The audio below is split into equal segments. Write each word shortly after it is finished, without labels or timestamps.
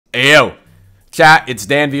Ayo, chat, it's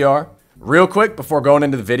DanVR. Real quick, before going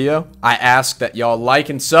into the video, I ask that y'all like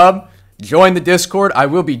and sub, join the Discord. I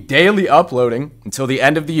will be daily uploading until the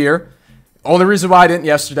end of the year. Only reason why I didn't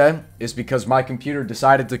yesterday is because my computer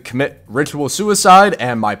decided to commit ritual suicide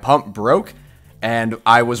and my pump broke. And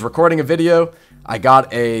I was recording a video. I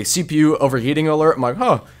got a CPU overheating alert. I'm like,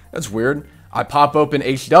 huh, that's weird. I pop open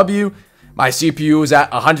HW. My CPU was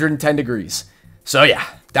at 110 degrees. So yeah,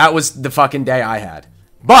 that was the fucking day I had.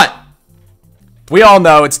 But we all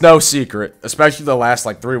know it's no secret, especially the last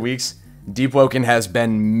like 3 weeks, Deepwoken has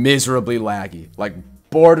been miserably laggy, like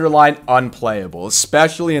borderline unplayable,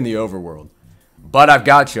 especially in the overworld. But I've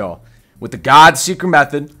got y'all with the God secret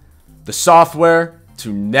method, the software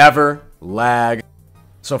to never lag.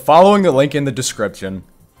 So following the link in the description,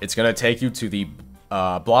 it's going to take you to the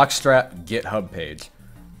Blockstrap GitHub page.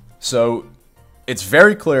 So it's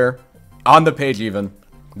very clear on the page even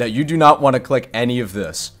that you do not want to click any of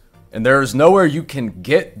this. And there is nowhere you can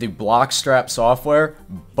get the Blockstrap software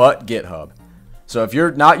but GitHub. So if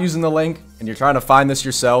you're not using the link and you're trying to find this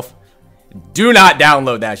yourself, do not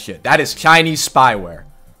download that shit. That is Chinese spyware.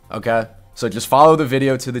 Okay? So just follow the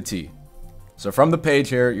video to the T. So from the page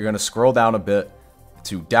here, you're going to scroll down a bit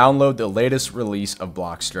to download the latest release of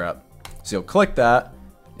Blockstrap. So you'll click that.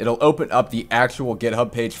 It'll open up the actual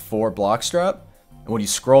GitHub page for Blockstrap. And when you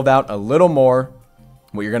scroll down a little more,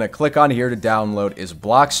 what you're going to click on here to download is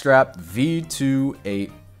Blockstrap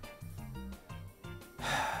v28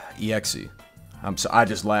 exe. I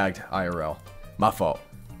just lagged IRL. My fault.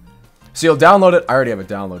 So you'll download it. I already have it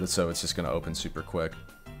downloaded, so it's just going to open super quick.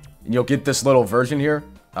 And you'll get this little version here.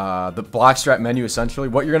 The Blockstrap menu, essentially.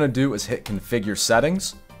 What you're going to do is hit Configure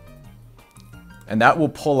Settings. And that will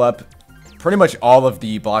pull up pretty much all of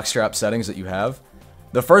the Blockstrap settings that you have.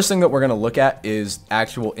 The first thing that we're going to look at is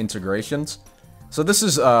actual integrations. So this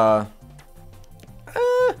is kind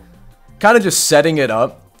of just setting it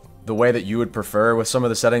up the way that you would prefer with some of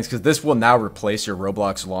the settings, because this will now replace your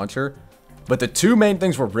Roblox launcher. But the two main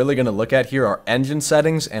things we're really going to look at here are engine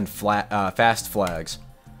settings and fast flags.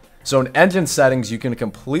 So in engine settings, you can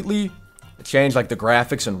completely change like the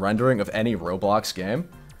graphics and rendering of any Roblox game.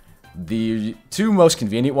 The two most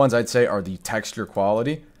convenient ones I'd say are the texture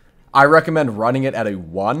quality. I recommend running it at a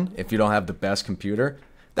 1 if you don't have the best computer.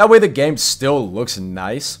 That way the game still looks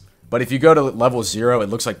nice, but if you go to level 0, it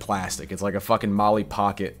looks like plastic. It's like a fucking Molly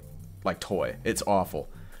Pocket like toy. It's awful.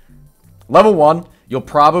 Level 1, you'll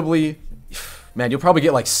probably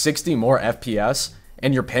get like 60 more FPS,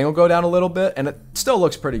 and your ping will go down a little bit, and it still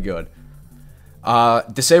looks pretty good.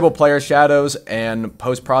 Disable player shadows and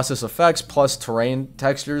post-process effects plus terrain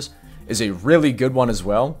textures is a really good one as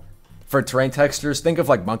well. For terrain textures, think of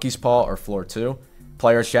like Monkey's Paw or Floor 2.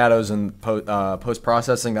 Player shadows and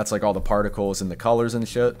post-processing, that's like all the particles and the colors and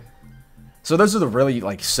shit. So those are the really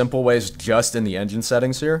like simple ways just in the engine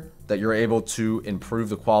settings here that you're able to improve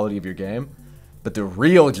the quality of your game. But the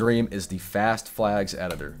real dream is the Fast Flags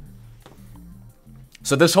editor.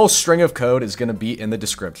 So this whole string of code is going to be in the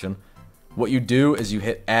description. What you do is you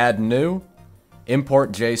hit Add New,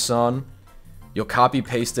 Import JSON, you'll copy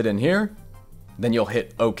paste it in here, then you'll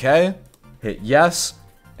hit OK, hit Yes,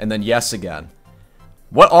 and then Yes again.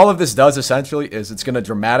 What all of this does essentially is it's going to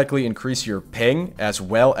dramatically increase your ping as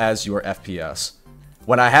well as your FPS.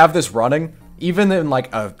 When I have this running, even in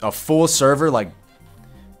like a full server, like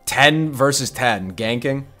 10 versus 10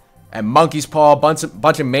 ganking, and Monkey's Paw, bunch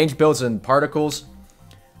of mange builds and particles,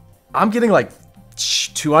 I'm getting like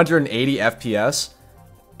 280 FPS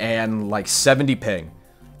and like 70 ping.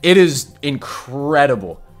 It is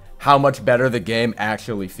incredible how much better the game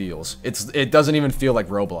actually feels. It doesn't even feel like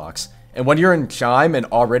Roblox. And when you're in Chime and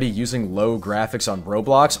already using low graphics on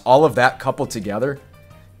Roblox, all of that coupled together,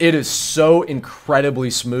 it is so incredibly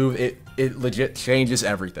smooth, it legit changes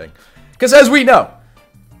everything. Because as we know,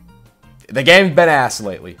 the game's been ass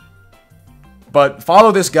lately. But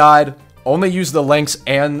follow this guide, only use the links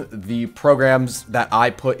and the programs that I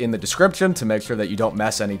put in the description to make sure that you don't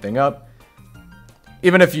mess anything up.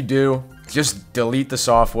 Even if you do, just delete the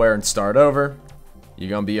software and start over. You're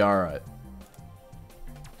gonna be alright.